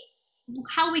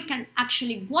we can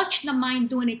actually watch the mind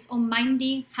doing its own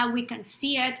minding, how we can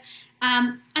see it.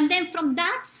 And then from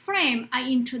that frame, I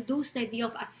introduced the idea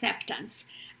of acceptance.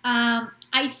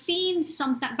 I think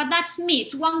sometimes, but that's me.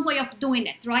 It's one way of doing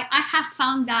it, right? I have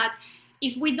found that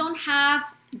if we don't have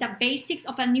the basics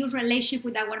of a new relationship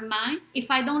with our mind, if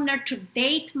I don't learn to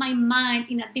date my mind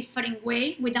in a different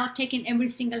way without taking every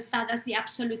single thought as the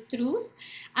absolute truth,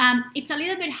 it's a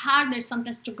little bit harder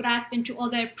sometimes to grasp into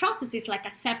other processes like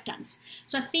acceptance.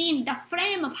 So I think the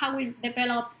frame of how we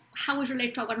develop, how we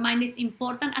relate to our mind is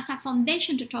important as a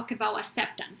foundation to talk about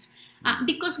acceptance.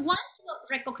 Because once you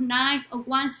recognize, or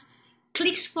once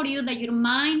clicks for you that your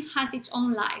mind has its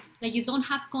own life, that you don't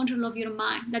have control of your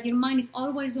mind, that your mind is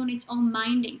always doing its own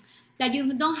minding, that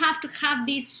you don't have to have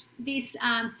this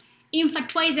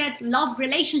infatuated love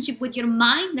relationship with your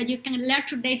mind, that you can learn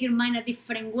to date your mind a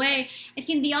different way. I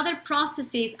think the other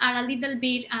processes are a little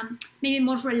bit maybe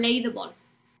more relatable.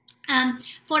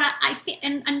 I think,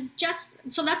 and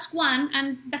just so that's one.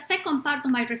 And the second part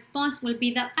of my response will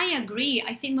be that I agree.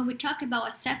 I think when we talk about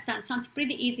acceptance, sounds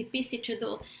pretty easy peasy to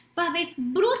do, but it's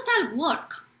brutal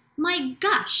work. My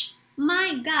gosh,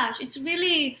 it's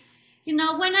really,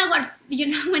 when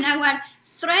our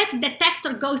threat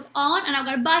detector goes on and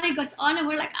our body goes on, and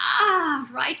we're like,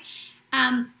 right.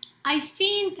 I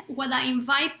think what I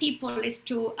invite people is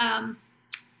to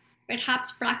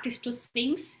perhaps practice two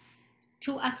things: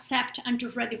 to accept and to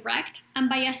redirect. And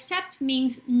by accept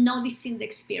means noticing the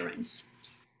experience.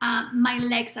 My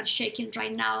legs are shaking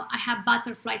right now. I have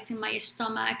butterflies in my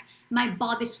stomach. My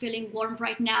body's feeling warm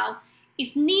right now.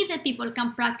 If needed, people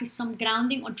can practice some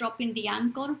grounding or dropping the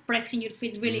ankle, pressing your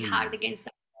feet really hard against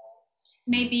the wall.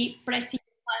 maybe pressing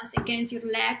your palms against your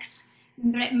legs,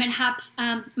 perhaps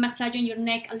massaging your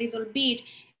neck a little bit.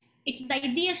 It's the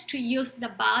idea is to use the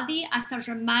body as a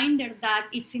reminder that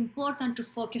it's important to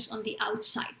focus on the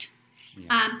outside.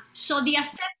 So the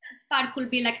acceptance part could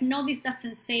be like, notice the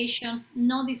sensation,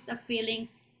 notice the feeling,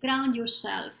 ground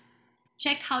yourself,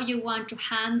 check how you want to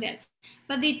handle.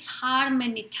 But it's hard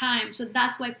many times, so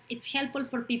that's why it's helpful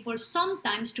for people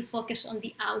sometimes to focus on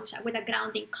the outside where the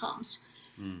grounding comes.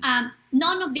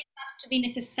 None of this has to be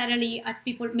necessarily, as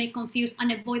people may confuse,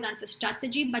 an avoidance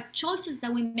strategy, but choices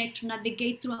that we make to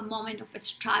navigate through a moment of a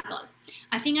struggle.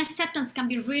 I think acceptance can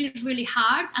be really, really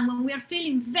hard, and when we are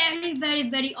feeling very, very,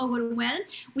 very overwhelmed,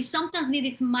 we sometimes need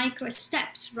these micro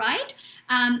steps, right?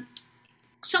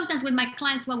 Sometimes with my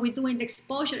clients, what we do in the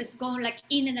exposure is going like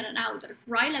in and out,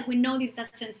 right? Like we notice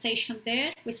that sensation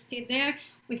there, we stay there,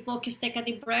 we focus, take a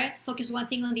deep breath, focus one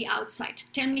thing on the outside.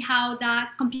 Tell me how the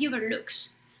computer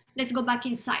looks. Let's go back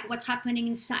inside. What's happening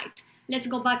inside? Let's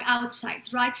go back outside,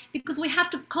 right? Because we have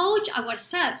to coach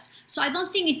ourselves. So I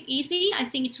don't think it's easy. I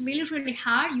think it's really, really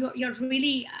hard. You're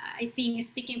really, I think,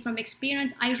 speaking from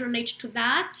experience, I relate to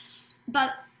that.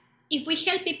 But if we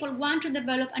help people want to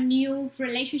develop a new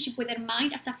relationship with their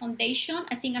mind as a foundation,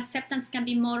 I think acceptance can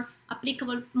be more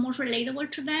applicable, more relatable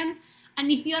to them.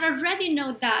 And if you already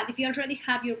know that, if you already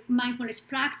have your mindfulness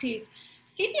practice,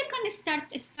 see if you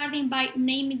can starting by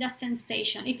naming the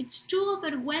sensation. If it's too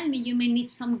overwhelming, you may need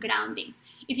some grounding.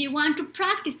 If you want to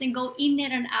practice, then go in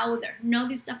there and out there.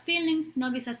 Notice a feeling,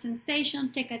 notice a sensation,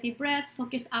 take a deep breath,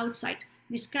 focus outside.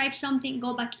 Describe something,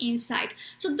 go back inside.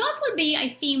 So those will be, I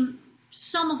think,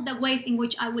 some of the ways in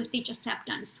which I will teach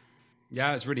acceptance.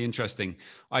 Yeah, it's really interesting.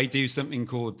 I do something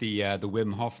called the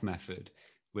Wim Hof method,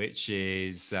 which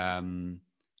is I don't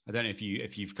know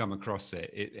if you've come across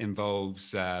it. It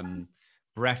involves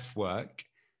breath work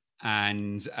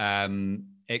and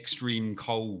extreme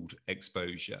cold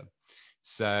exposure.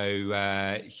 So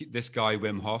this guy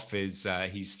Wim Hof is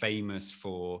he's famous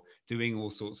for doing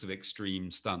all sorts of extreme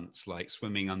stunts, like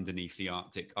swimming underneath the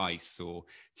Arctic ice or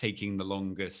taking the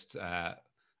longest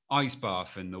ice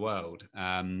bath in the world.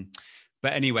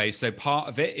 But anyway, so part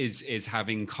of it is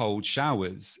having cold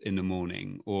showers in the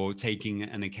morning or taking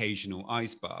an occasional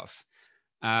ice bath.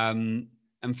 And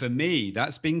for me,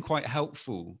 that's been quite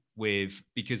helpful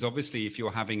because obviously if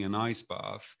you're having an ice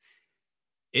bath,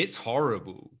 it's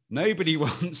horrible. Nobody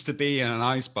wants to be in an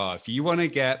ice bath. You want to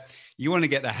get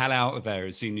the hell out of there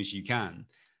as soon as you can.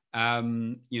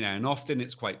 And often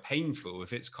it's quite painful.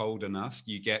 If it's cold enough,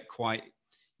 you get quite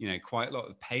a lot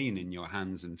of pain in your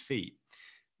hands and feet.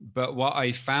 But what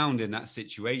I found in that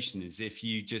situation is if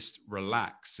you just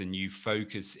relax and you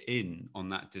focus in on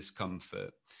that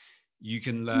discomfort, you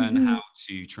can learn how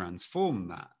to transform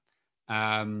that.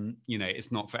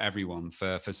 It's not for everyone.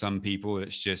 For some people,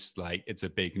 it's just like, it's a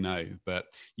big no, but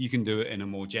you can do it in a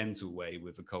more gentle way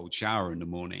with a cold shower in the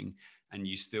morning, and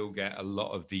you still get a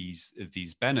lot of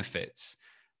these benefits.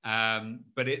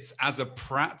 But it's as a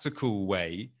practical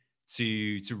way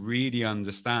to really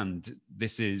understand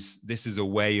this is a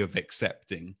way of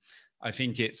accepting. I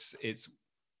think it's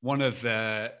one of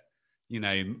the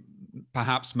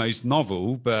perhaps most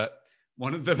novel, but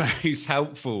one of the most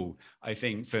helpful, I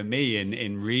think, for me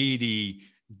in really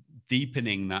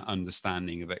deepening that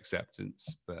understanding of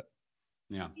acceptance. But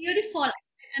yeah, beautiful.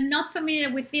 I'm not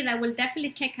familiar with it. I will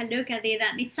definitely take a look at it,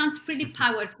 and it sounds pretty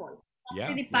powerful. yeah,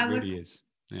 Pretty it powerful. really is.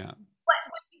 Yeah.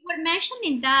 When you were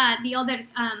mentioning that, the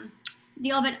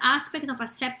other aspect of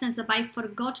acceptance that I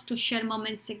forgot to share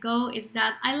moments ago is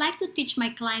that I like to teach my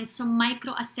clients some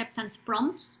micro acceptance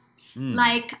prompts,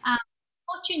 like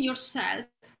coaching yourself.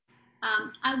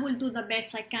 I will do the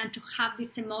best I can to have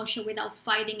this emotion without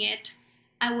fighting it.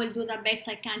 I will do the best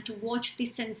I can to watch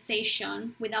this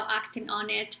sensation without acting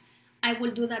on it. I will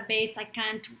do the best I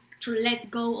can to let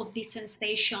go of this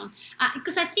sensation.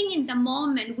 Because I think in the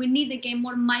moment we need again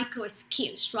more micro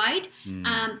skills, right? And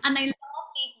I love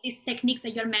this technique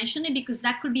that you're mentioning, because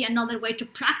that could be another way to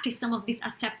practice some of these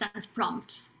acceptance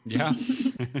prompts. Yeah,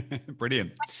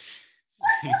 brilliant.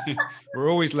 We're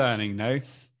always learning, no?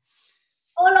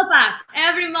 All of us,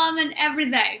 every moment,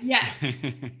 every day. Yes.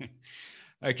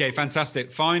 Okay,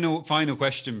 fantastic. Final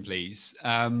question, please.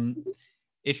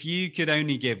 If you could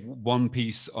only give one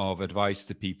piece of advice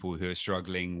to people who are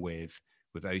struggling with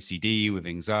OCD, with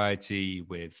anxiety,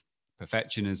 with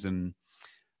perfectionism,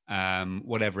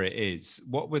 whatever it is,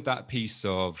 what would that piece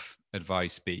of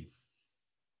advice be?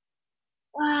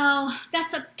 Wow,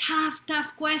 that's a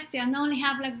tough question. I only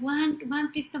have like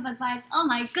one piece of advice. Oh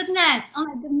my goodness. Oh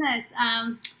my goodness.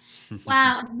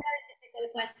 Wow, a very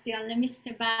difficult question. Let me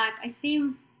step back. I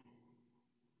think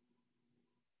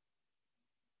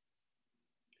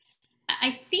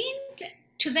I think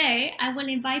today I will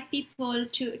invite people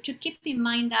to keep in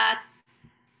mind that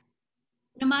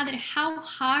no matter how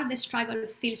hard the struggle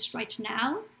feels right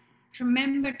now,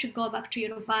 remember to go back to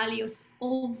your values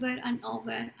over and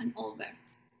over and over.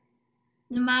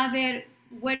 No matter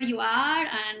where you are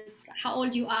and how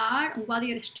old you are and what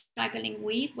you're struggling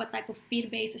with, what type of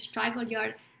fear-based struggle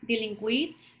you're dealing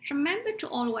with, remember to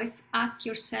always ask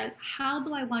yourself, how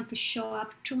do I want to show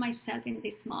up to myself in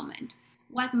this moment?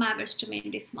 What matters to me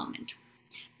in this moment?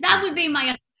 That would be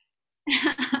my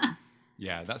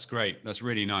Yeah, that's great. That's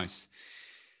really nice.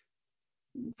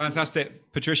 Fantastic.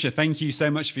 Patricia, thank you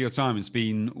so much for your time. It's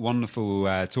been wonderful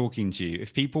talking to you.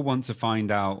 If people want to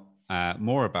find out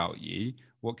more about you,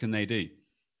 what can they do?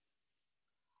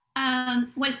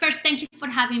 Well, first, thank you for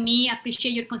having me. I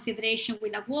appreciate your consideration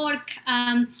with the work.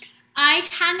 I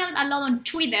hang out a lot on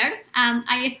Twitter.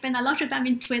 I spend a lot of time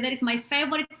in Twitter. It's my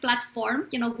favorite platform.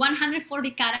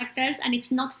 140 characters, and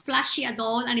it's not flashy at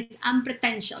all, and it's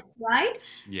unpretentious, right?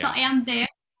 Yeah. So I am there.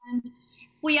 And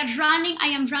I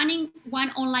am running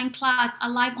one online class, a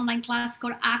live online class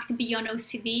called Act Beyond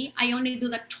OCD. I only do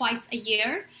that twice a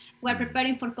year. We're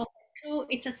preparing for cohort 2.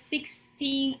 It's a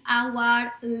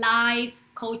 16-hour live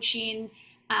coaching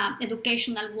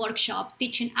educational workshop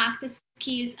teaching ACT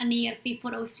skills and ERP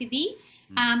for OCD.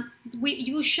 We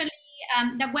usually,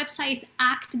 the website is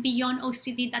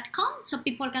actbeyondocd.com, so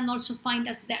people can also find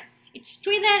us there. It's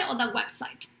Twitter or the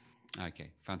website. Okay,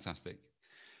 fantastic.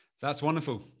 That's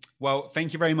wonderful. Well,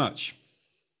 thank you very much.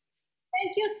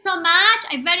 Thank you so much.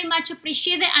 I very much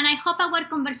appreciate it, and I hope our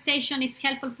conversation is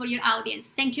helpful for your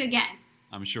audience. Thank you again.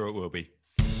 I'm sure it will be.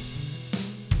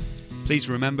 Please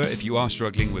remember, if you are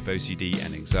struggling with OCD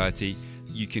and anxiety,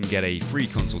 you can get a free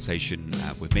consultation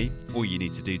with me. All you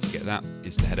need to do to get that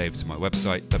is to head over to my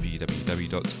website,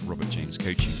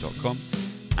 www.robertjamescoaching.com,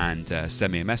 and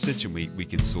send me a message and we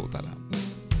can sort that out.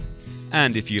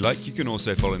 And if you like, you can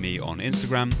also follow me on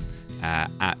Instagram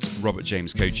at Robert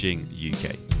James Coaching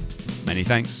UK. Many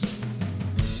thanks.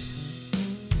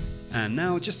 And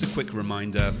now just a quick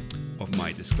reminder of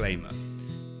my disclaimer.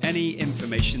 Any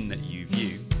information that you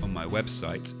view on my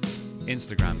website,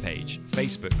 Instagram page,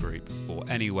 Facebook group, or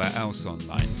anywhere else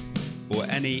online, or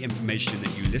any information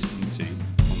that you listen to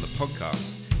on the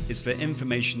podcast is for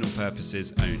informational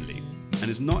purposes only and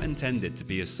is not intended to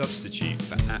be a substitute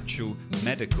for actual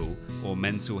medical or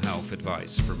mental health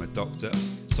advice from a doctor,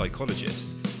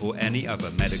 psychologist, or any other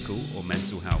medical or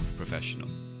mental health professional.